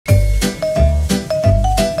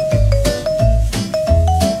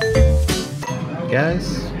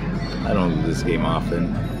this game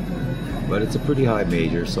often, but it's a pretty high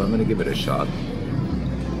major, so I'm going to give it a shot.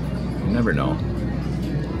 You never know.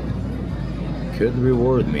 Could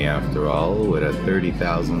reward me after all with a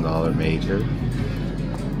 $30,000 major.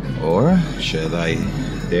 Or should I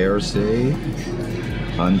dare say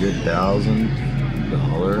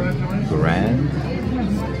 $100,000 grand?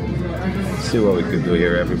 Let's see what we could do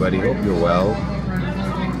here, everybody. Hope you're well.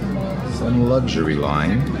 Some luxury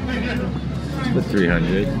line. The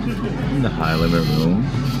 300 in the high limit room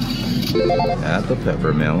at the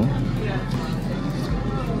pepper mill.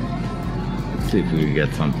 Let's see if we can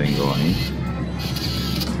get something going.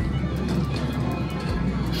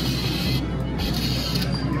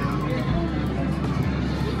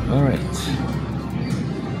 All right.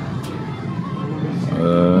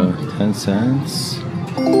 10 cents.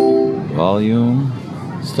 Volume.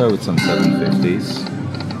 Start with some 750s.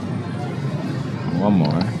 One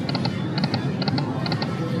more.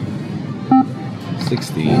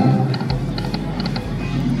 16.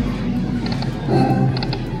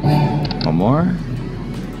 One more.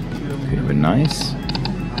 Could have been nice.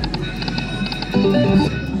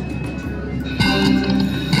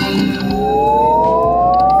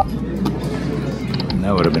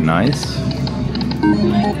 That would have been nice.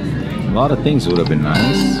 A lot of things would have been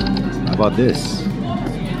nice. How about this?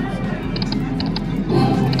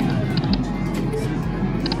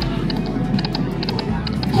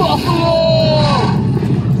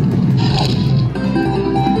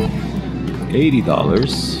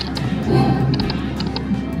 $80.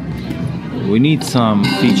 We need some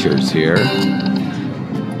features here.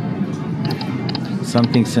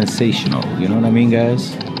 Something sensational. You know what I mean,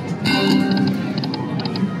 guys?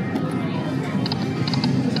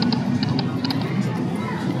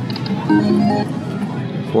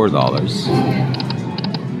 $4.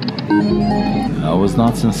 That was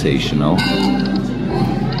not sensational.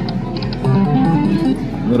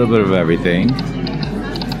 A little bit of everything.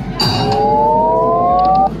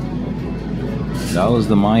 That was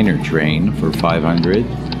the minor train for 500.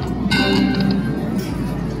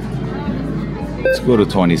 Let's go to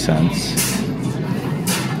 20 cents.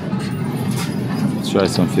 Let's try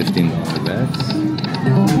some $15 bets.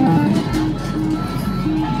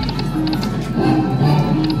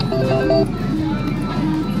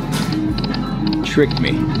 Trick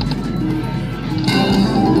me.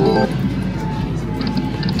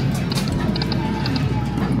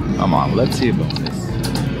 Come on, let's see about this.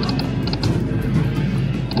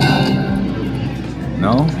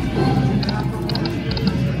 No?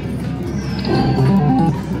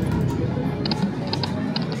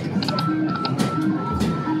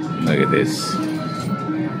 Look at this.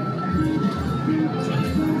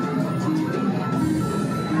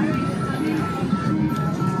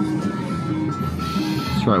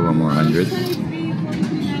 Let's try one more 100.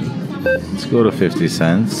 Let's go to 50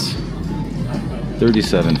 cents.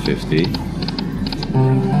 37.50.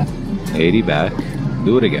 80 back.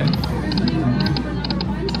 Do it again.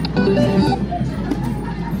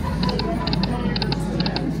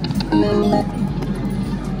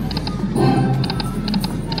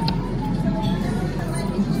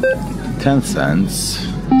 $10.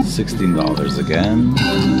 $16 again.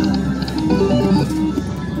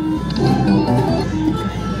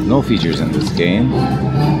 No features in this game.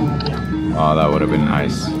 Oh, that would have been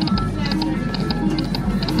nice.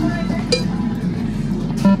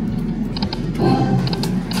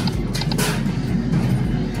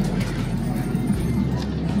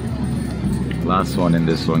 Last one in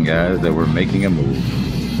this one, guys, that we're making a move.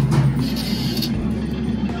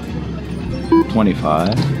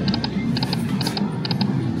 25.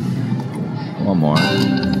 One more.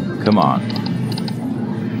 Come on.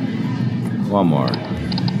 One more.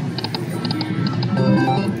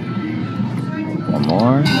 One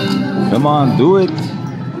more. Come on, do it.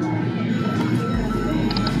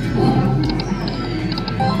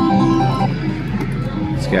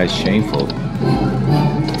 This guy's shameful.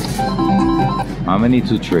 How many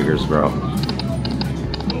 2 triggers, bro?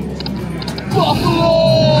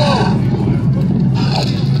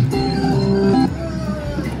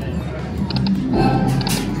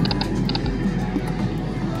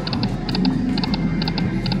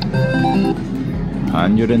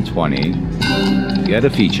 $120. Get a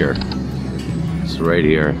feature. It's right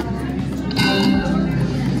here.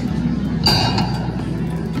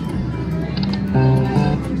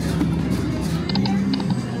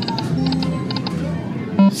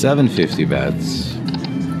 $7.50 bets.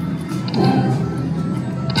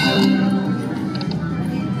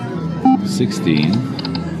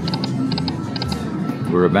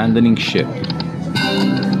 $16. We're abandoning ship.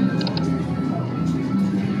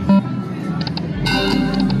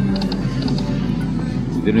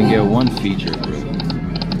 Didn't get one feature.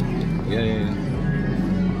 Yeah.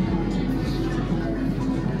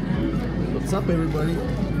 What's up, everybody?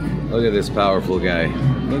 Look at this powerful guy.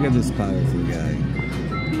 Look at this powerful guy.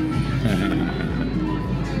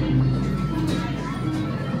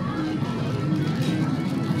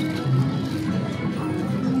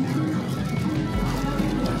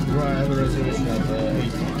 I have a reservation at 8.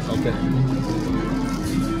 Okay.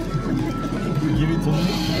 Give it to me?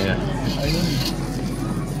 Yeah. I know.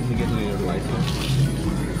 Let me get me your license.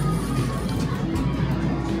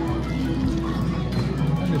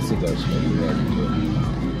 It's a Dutch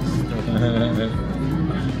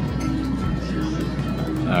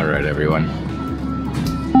All right, everyone.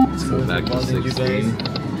 Let's go back to 16.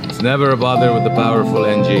 It's never a bother with the powerful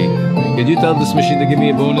NG. Could you tell this machine to give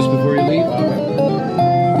me a bonus before you leave?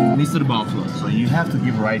 Mr. Buffalo, so you have to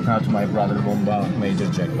give right now to my brother Bomba major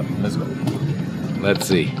jackpot. Let's go. Let's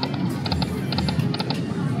see.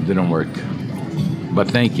 Didn't work. But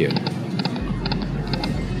thank you.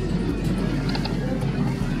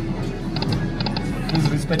 Please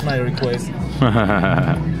respect my request.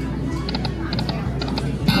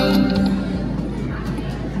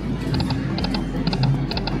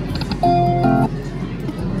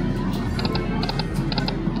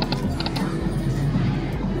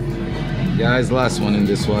 Guys, last one in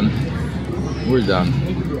this one. We're done.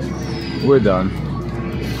 We're done.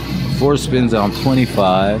 4 spins on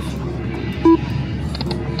 25.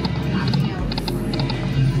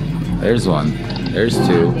 There's 1. There's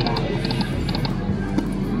 2.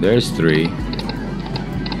 There's 3.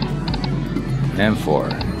 And 4.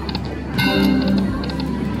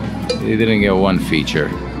 They didn't get one feature.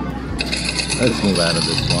 Let's move out of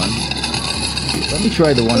this one. Let me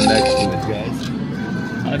try the one next to it, guys.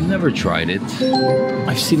 I've never tried it.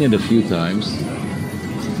 I've seen it a few times.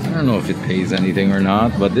 I don't know if it pays anything or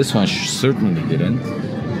not, but this one certainly didn't.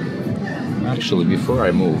 Actually, before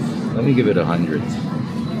I move, let me give it 100.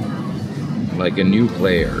 Like a new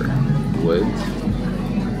player would.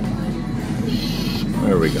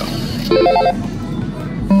 There we go.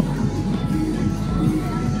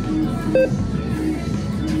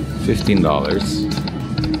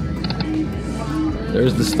 $15.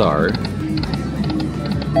 There's the star.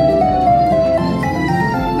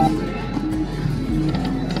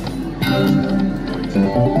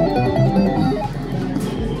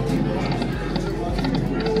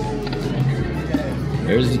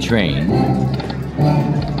 There's the train.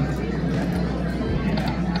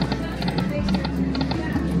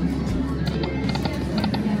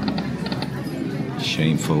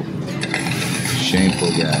 Shameful.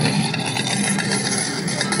 Shameful guy.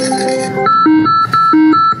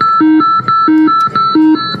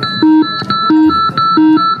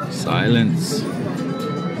 Silence.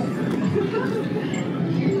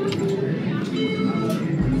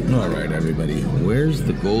 Alright, everybody. Where's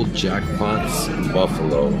the gold jackpots in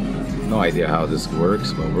Buffalo? No idea how this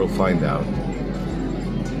works, but we'll find out.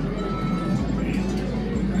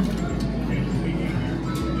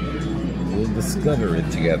 We'll discover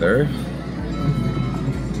it together.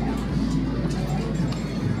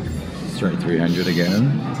 Let's try 300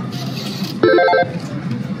 again.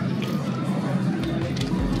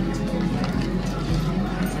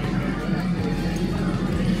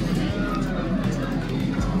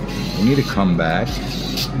 We need to come back.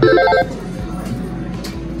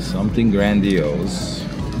 Something grandiose.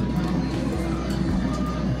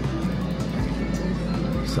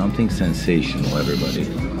 Something sensational, everybody.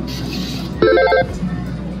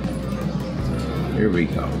 Here we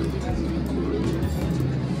go.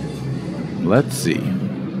 Let's see.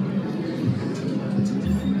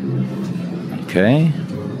 Okay.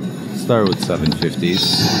 Start with 750s.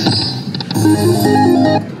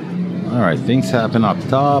 Alright, things happen up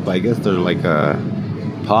top. I guess they're like a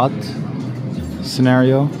pot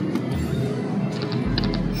scenario.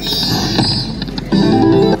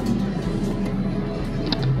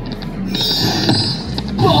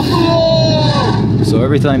 So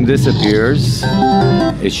every time this appears,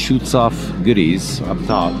 it shoots off goodies up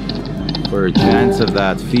top for a chance of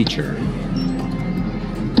that feature.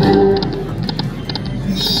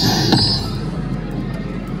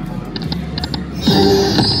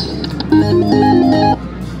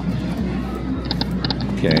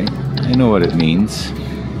 Okay, I know what it means.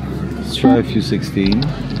 Let's try a few 16.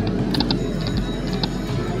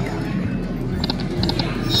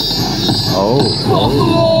 Oh.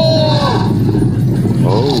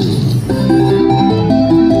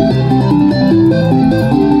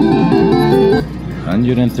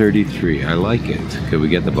 133. I like it. Could we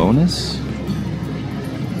get the bonus?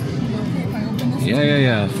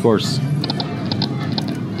 Yeah, of course.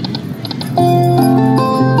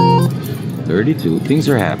 32. Things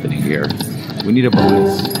are happening here. We need a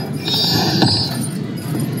bonus.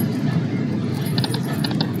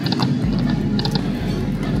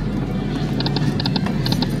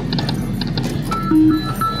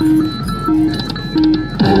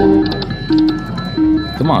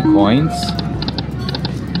 Come on, coins.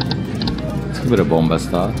 Let's give it a bomba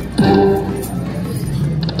stop.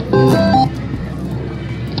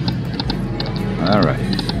 All right.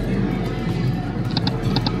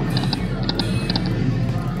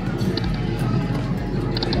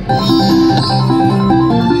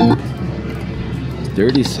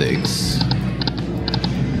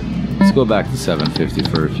 $36. Let's go back to $7.50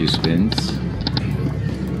 for a few spins.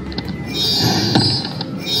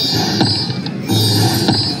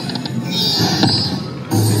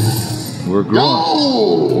 We're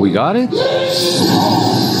growing. We got it?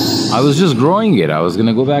 I was just growing it. I was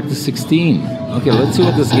gonna go back to 16. Okay, let's see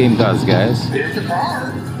what this game does, guys.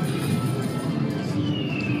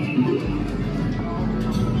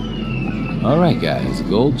 Alright guys,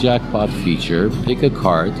 gold jackpot feature. Pick a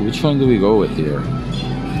card. Which one do we go with here?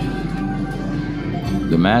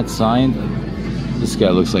 The mad sign. This guy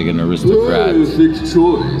looks like an aristocrat.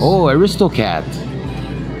 Oh, Aristocat.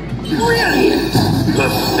 Brilliant!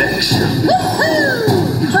 Perfection! Woohoo!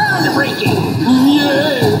 Groundbreaking!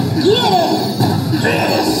 Yeah! Get it!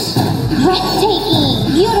 This!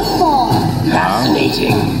 Breathtaking! Beautiful!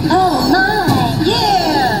 Fascinating! Oh my!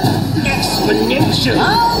 Yeah! Exponential!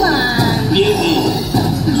 Oh my! Beauty!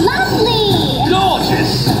 Lovely!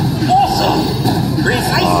 Gorgeous! Awesome!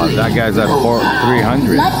 Precisely! Oh, that guy's at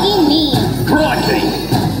 300. Lucky me! Crikey!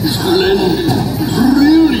 Splendid!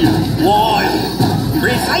 Brilliant! Wild!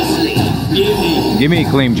 Precisely. Give me a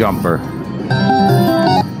clean jumper.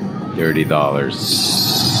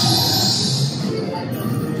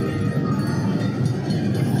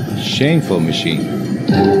 $30. Shameful machine.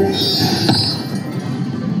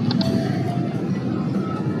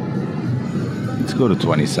 Let's go to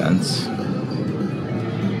 20 cents.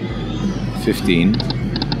 15.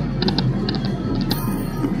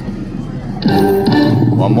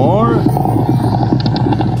 One more.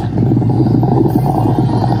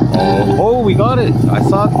 Oh, we got it. I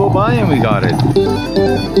saw it go by and we got it.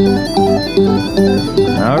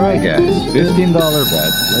 Alright guys, $15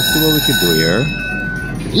 bet. Let's see what we can do here.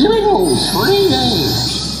 Here we go, 3 days.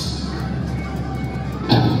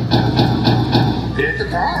 Hit the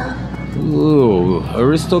card. Ooh,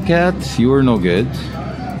 Aristocat, you are no good.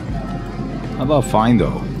 How about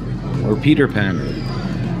Findo? Or Peter Panner?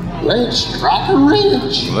 Let's drop a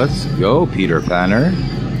wrench. Let's go, Peter Panner.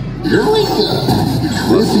 Here we go.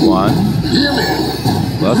 Plus 1.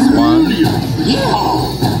 Plus 1. Yeah.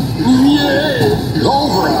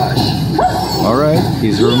 Gold rush. Alright,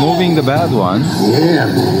 he's removing the bad ones. Yeah,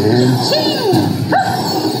 man.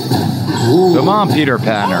 Come on, Peter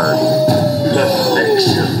Panner.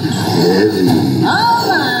 Perfection. Heavy.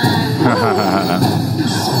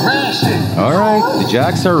 Smash it. Alright, the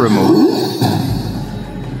jacks are removed.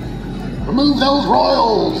 Remove those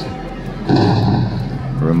royals.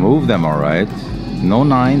 Remove them, alright. No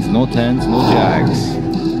 9s, no 10s, no jacks.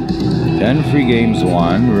 10 free games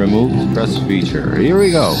won. Removed press feature. Here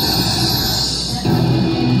we go.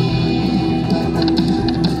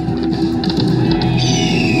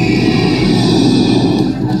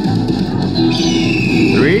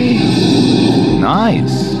 Three.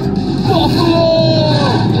 Nice.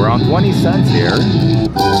 We're on 20 cents here.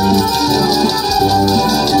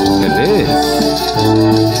 Look at this.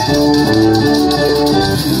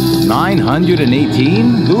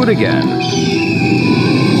 918? Do it again.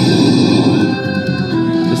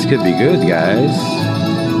 This could be good, guys.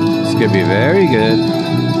 This could be very good.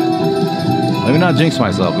 Let me not jinx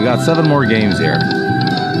myself. We got 7 more games here.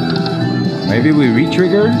 Maybe we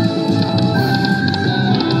re-trigger?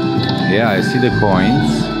 Yeah, I see the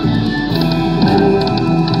coins.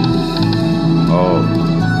 Oh.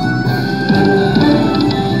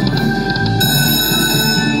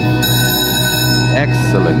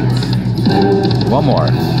 Excellent. One more.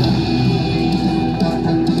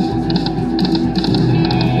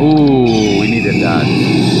 Ooh, we needed that.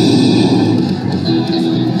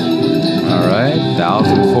 Alright,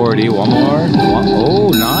 1,040. One more. Oh,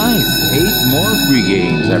 nice. 8 more free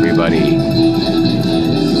games, everybody.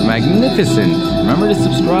 This is magnificent. Remember to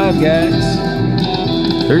subscribe, guys.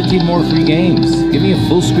 13 more free games. Give me a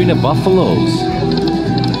full screen of buffaloes.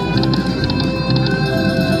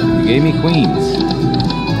 You gave me queens.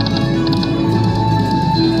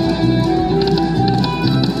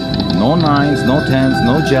 No 9s, no 10s,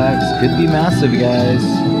 no jacks. Could be massive, guys.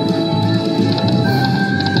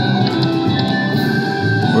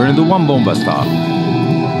 We're gonna do one bomba stop.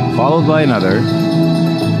 followed by another.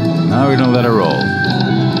 Now we're gonna let it roll.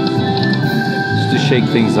 Just to shake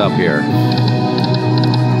things up here.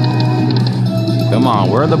 Come on,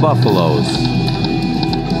 where are the buffaloes?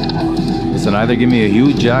 Listen, either give me a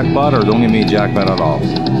huge jackpot or don't give me a jackpot at all.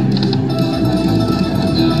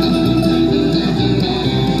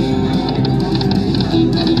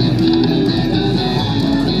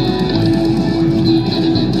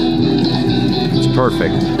 It's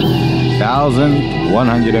perfect.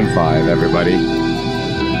 1,105, everybody.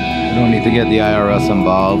 You don't need to get the IRS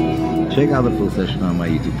involved. Check out the full session on my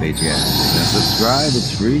YouTube page, guys. And subscribe,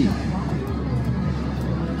 it's free.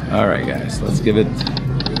 Alright guys, let's give it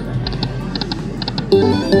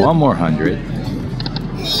one more 100.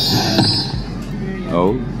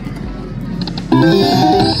 Oh.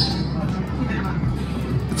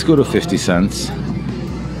 Let's go to 50 cents.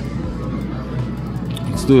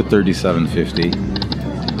 Let's do it 37.50.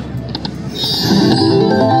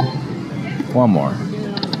 One more.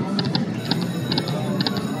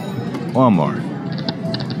 One more.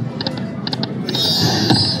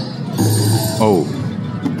 Oh.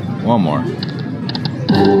 One more.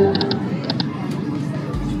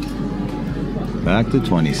 Back to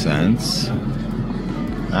 20 cents.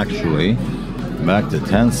 Actually, back to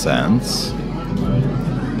 10 cents.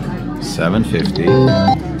 7.50.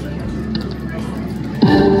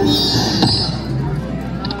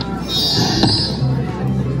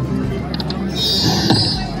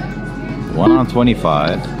 One on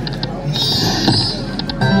 25.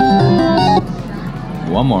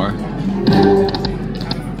 One more.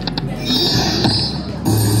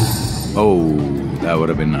 Oh, that would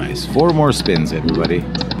have been nice. 4 more spins, everybody.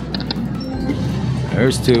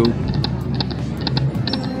 There's 2.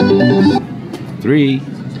 3.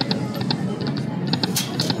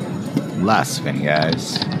 Last spin,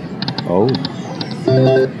 guys. Oh.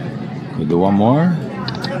 We'll do one more.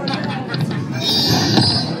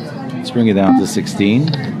 Let's bring it down to 16.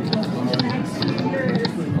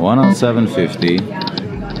 1 on 7.50.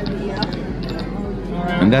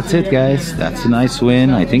 And that's it, guys. That's a nice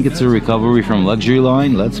win. I think it's a recovery from luxury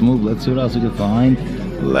line. Let's move. Let's see what else we can find.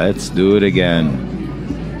 Let's do it again.